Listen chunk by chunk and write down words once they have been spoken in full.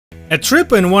A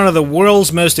trip in one of the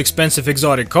world's most expensive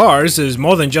exotic cars is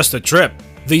more than just a trip.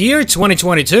 The year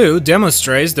 2022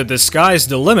 demonstrates that the sky is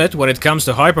the limit when it comes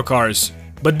to hypercars.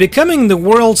 But becoming the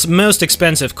world's most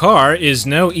expensive car is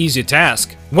no easy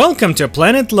task. Welcome to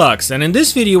Planet Lux, and in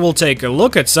this video we'll take a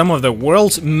look at some of the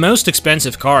world's most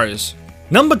expensive cars.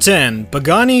 Number 10.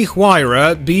 Pagani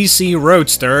Huayra BC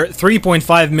Roadster,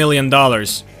 $3.5 million.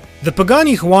 The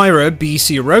Pagani Huayra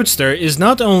BC Roadster is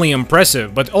not only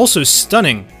impressive, but also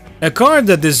stunning. A car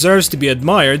that deserves to be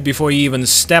admired before you even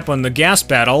step on the gas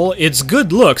pedal. Its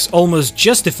good looks almost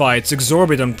justify its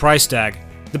exorbitant price tag.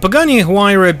 The Pagani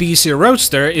Huayra BC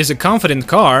Roadster is a confident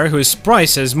car whose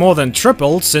price has more than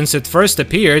tripled since it first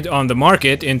appeared on the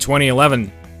market in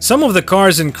 2011. Some of the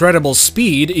car's incredible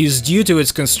speed is due to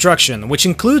its construction, which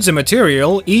includes a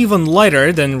material even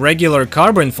lighter than regular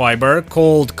carbon fiber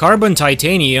called carbon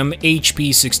titanium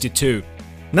HP62.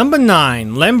 Number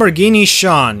 9. Lamborghini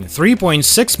Sian,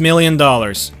 $3.6 million.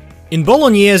 In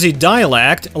Bolognese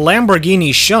dialect,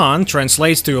 Lamborghini Sian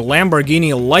translates to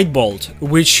Lamborghini Lightbolt,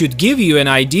 which should give you an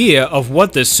idea of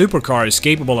what this supercar is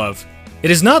capable of. It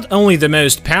is not only the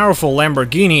most powerful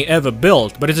Lamborghini ever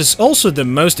built, but it is also the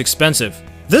most expensive.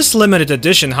 This limited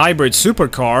edition hybrid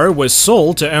supercar was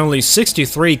sold to only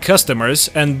 63 customers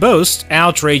and boasts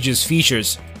outrageous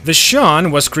features. The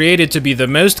Sian was created to be the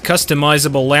most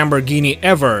customizable Lamborghini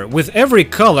ever, with every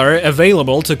color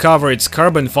available to cover its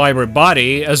carbon fiber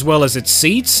body as well as its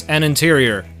seats and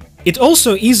interior. It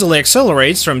also easily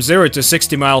accelerates from 0 to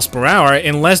 60 miles per hour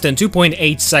in less than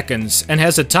 2.8 seconds and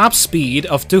has a top speed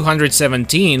of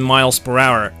 217 miles per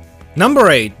hour. Number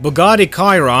 8. Bugatti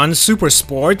Chiron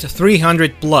Supersport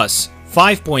 300 Plus,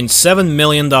 $5.7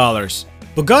 million.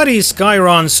 Bugatti's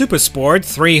Chiron Supersport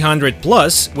 300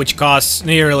 Plus, which costs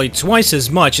nearly twice as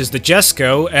much as the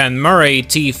Jesko and Murray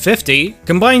T50,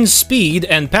 combines speed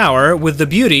and power with the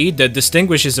beauty that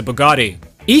distinguishes a Bugatti.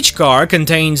 Each car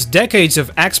contains decades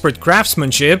of expert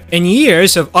craftsmanship and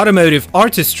years of automotive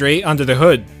artistry under the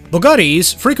hood.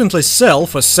 Bugattis frequently sell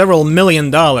for several $1 million,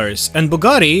 and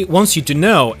Bugatti wants you to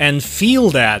know and feel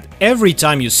that every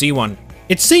time you see one.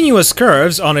 Its sinuous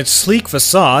curves on its sleek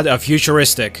facade are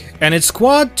futuristic, and its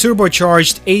quad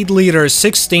turbocharged 8-liter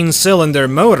 16-cylinder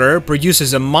motor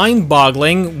produces a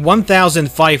mind-boggling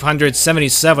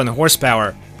 1,577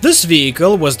 horsepower. This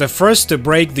vehicle was the first to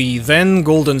break the then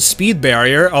golden speed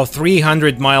barrier of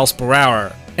 300 miles per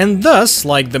hour, and thus,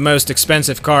 like the most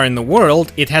expensive car in the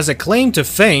world, it has a claim to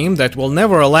fame that will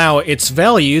never allow its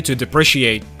value to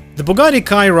depreciate. The Bugatti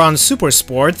Chiron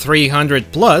Supersport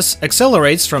 300 Plus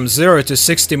accelerates from 0 to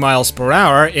 60 miles per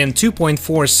hour in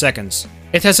 2.4 seconds.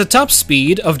 It has a top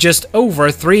speed of just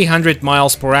over 300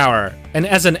 miles per hour, and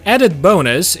as an added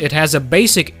bonus, it has a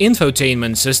basic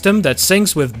infotainment system that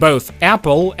syncs with both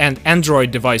Apple and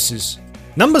Android devices.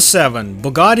 Number 7.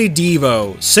 Bugatti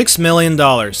Divo, $6 million.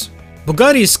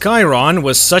 Bugatti's Chiron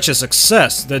was such a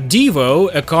success that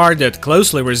Divo, a car that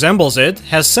closely resembles it,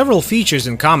 has several features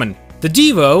in common. The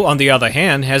Divo, on the other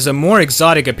hand, has a more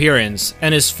exotic appearance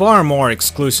and is far more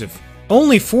exclusive.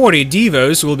 Only 40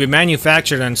 Divos will be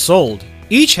manufactured and sold.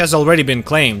 Each has already been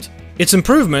claimed. Its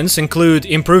improvements include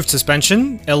improved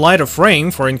suspension, a lighter frame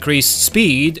for increased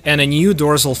speed, and a new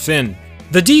dorsal fin.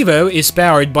 The Divo is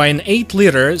powered by an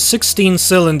 8-liter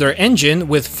 16-cylinder engine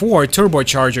with 4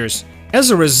 turbochargers. As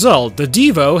a result, the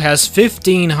Divo has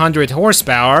 1,500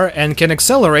 horsepower and can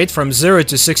accelerate from 0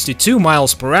 to 62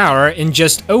 miles per hour in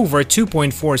just over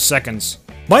 2.4 seconds.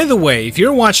 By the way, if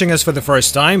you're watching us for the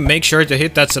first time, make sure to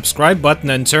hit that subscribe button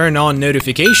and turn on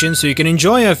notifications so you can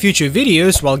enjoy our future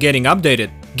videos while getting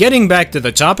updated. Getting back to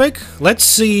the topic, let's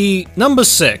see. Number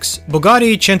 6.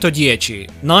 Bugatti 110,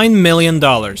 $9 million.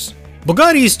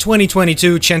 Bugatti's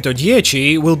 2022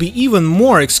 110 will be even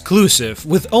more exclusive,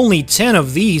 with only 10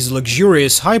 of these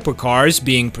luxurious hypercars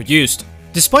being produced.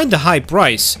 Despite the high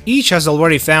price, each has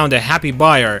already found a happy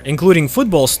buyer, including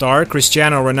football star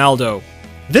Cristiano Ronaldo.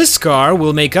 This car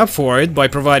will make up for it by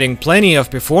providing plenty of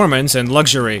performance and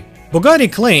luxury.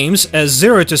 Bugatti claims a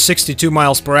 0 to 62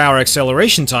 miles per hour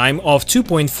acceleration time of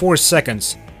 2.4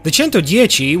 seconds. The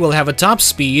 110 will have a top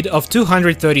speed of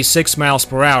 236 miles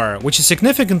per hour, which is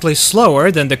significantly slower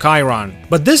than the Chiron.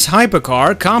 But this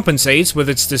hypercar compensates with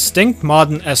its distinct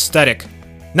modern aesthetic.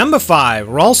 Number 5.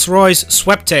 Rolls-Royce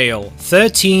Sweptail,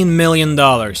 $13 million.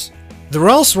 The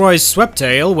Rolls-Royce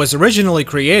Sweptail was originally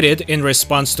created in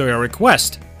response to a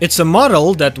request. It's a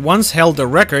model that once held the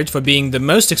record for being the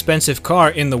most expensive car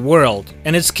in the world,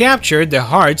 and it's captured the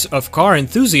hearts of car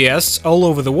enthusiasts all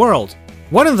over the world.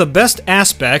 One of the best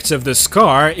aspects of this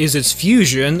car is its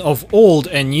fusion of old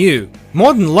and new.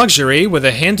 Modern luxury with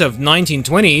a hint of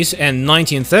 1920s and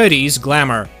 1930s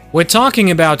glamour. We're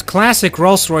talking about classic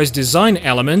Rolls-Royce design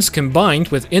elements combined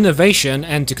with innovation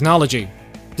and technology.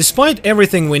 Despite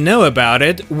everything we know about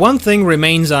it, one thing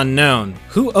remains unknown: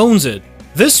 who owns it?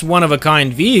 This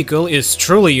one-of-a-kind vehicle is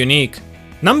truly unique.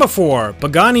 Number 4.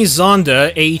 Pagani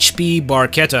Zonda HP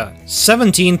Barchetta,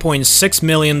 $17.6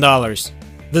 million.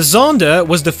 The Zonda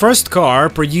was the first car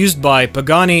produced by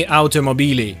Pagani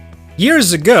Automobili.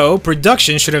 Years ago,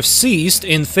 production should have ceased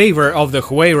in favor of the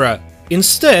Huayra.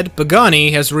 Instead,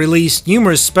 Pagani has released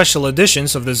numerous special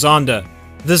editions of the Zonda.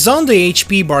 The Zonda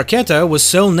HP Barchetta was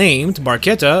so named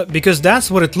Barchetta because that's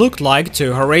what it looked like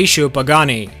to Horatio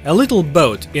Pagani, a little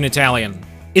boat in Italian.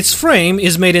 Its frame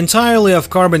is made entirely of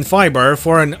carbon fiber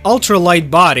for an ultra-light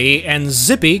body and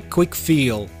zippy, quick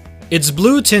feel. It's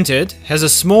blue-tinted, has a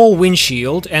small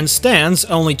windshield, and stands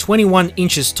only 21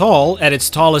 inches tall at its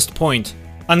tallest point.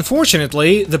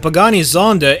 Unfortunately, the Pagani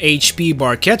Zonda HP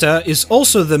Barchetta is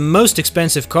also the most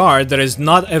expensive car that is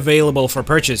not available for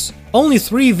purchase. Only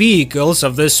 3 vehicles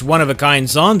of this one-of-a-kind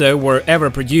Zonda were ever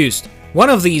produced. One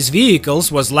of these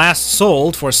vehicles was last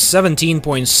sold for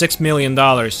 $17.6 million.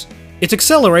 It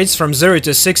accelerates from 0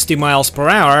 to 60 miles per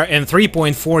hour in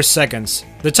 3.4 seconds.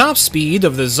 The top speed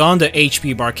of the Zonda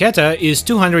HP Barchetta is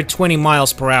 220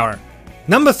 miles per hour.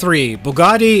 Number 3.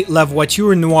 Bugatti La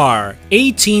Voiture Noire,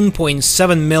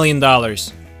 $18.7 million.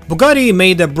 Bugatti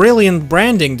made a brilliant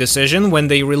branding decision when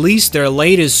they released their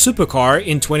latest supercar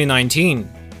in 2019.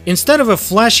 Instead of a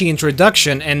flashy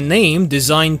introduction and name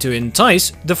designed to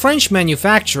entice, the French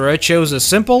manufacturer chose a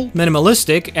simple,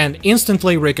 minimalistic, and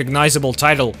instantly recognizable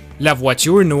title: La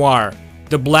Voiture Noire,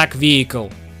 the Black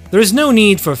Vehicle. There is no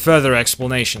need for further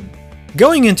explanation.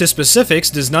 Going into specifics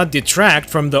does not detract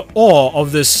from the awe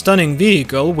of this stunning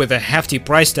vehicle with a hefty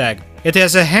price tag. It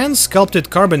has a hand-sculpted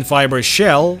carbon fiber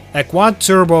shell, a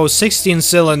quad-turbo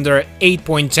 16-cylinder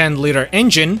 8.10-liter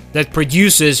engine that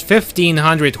produces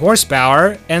 1500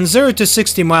 horsepower and 0 to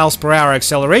 60 miles per hour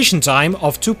acceleration time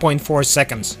of 2.4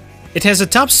 seconds. It has a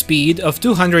top speed of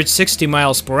 260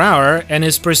 miles per hour and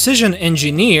is precision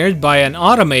engineered by an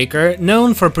automaker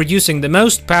known for producing the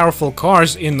most powerful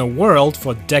cars in the world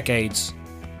for decades.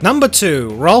 Number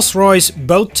 2. Rolls-Royce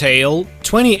Boat Tail,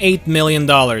 $28 million.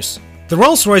 The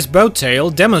Rolls-Royce Boat Tail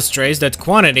demonstrates that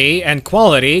quantity and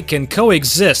quality can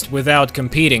coexist without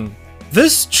competing.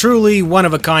 This truly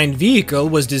one-of-a-kind vehicle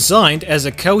was designed as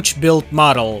a coach-built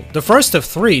model, the first of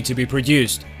 3 to be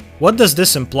produced. What does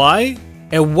this imply?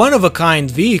 A one-of-a-kind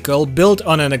vehicle built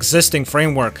on an existing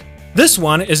framework. This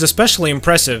one is especially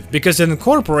impressive because it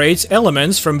incorporates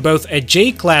elements from both a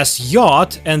J-class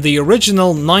yacht and the original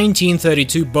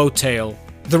 1932 boat tail.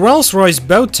 The Rolls-Royce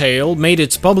Boat Tail made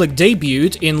its public debut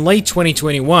in late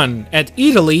 2021 at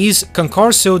Italy's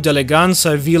Concorso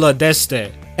d'Eleganza Villa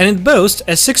d'Este, and it boasts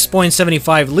a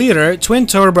 6.75-liter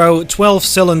twin-turbo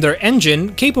 12-cylinder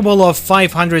engine capable of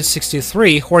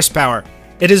 563 horsepower.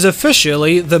 It is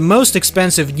officially the most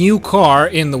expensive new car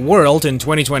in the world in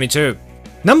 2022.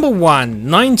 Number 1.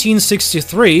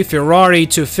 1963 Ferrari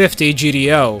 250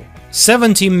 GTO,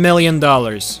 $70 million.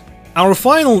 Our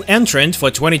final entrant for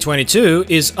 2022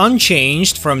 is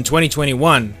unchanged from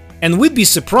 2021, and we'd be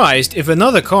surprised if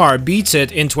another car beats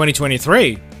it in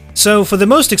 2023. So for the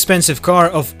most expensive car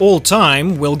of all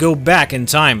time, we'll go back in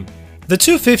time. The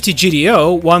 250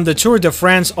 GTO won the Tour de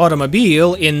France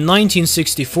Automobile in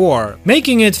 1964,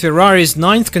 making it Ferrari's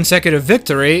 9th consecutive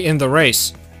victory in the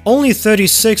race. Only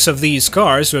 36 of these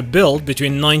cars were built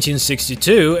between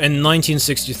 1962 and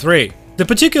 1963. The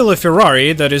particular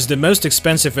Ferrari that is the most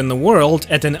expensive in the world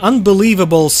at an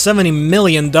unbelievable $70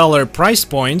 million price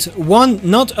point won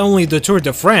not only the Tour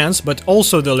de France but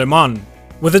also the Le Mans.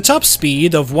 With a top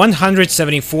speed of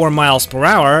 174 miles per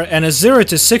hour and a 0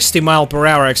 to 60 mile per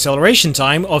hour acceleration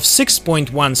time of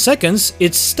 6.1 seconds,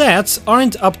 its stats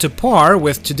aren't up to par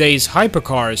with today's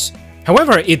hypercars.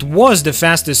 However, it was the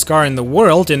fastest car in the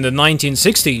world in the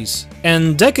 1960s,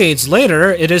 and decades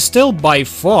later it is still by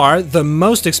far the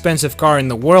most expensive car in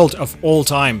the world of all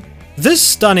time. This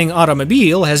stunning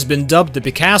automobile has been dubbed the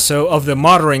Picasso of the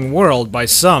motoring world by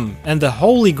some, and the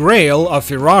holy grail of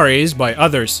Ferraris by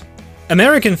others.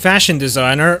 American fashion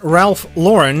designer Ralph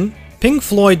Lauren, Pink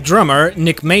Floyd drummer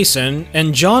Nick Mason,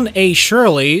 and John A.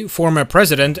 Shirley, former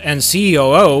president and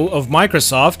COO of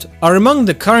Microsoft, are among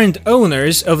the current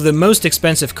owners of the most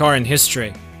expensive car in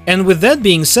history. And with that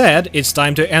being said, it's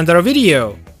time to end our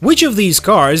video. Which of these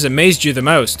cars amazed you the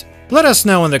most? Let us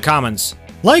know in the comments.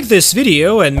 Like this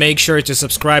video and make sure to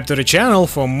subscribe to the channel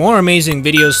for more amazing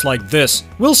videos like this.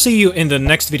 We'll see you in the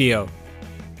next video.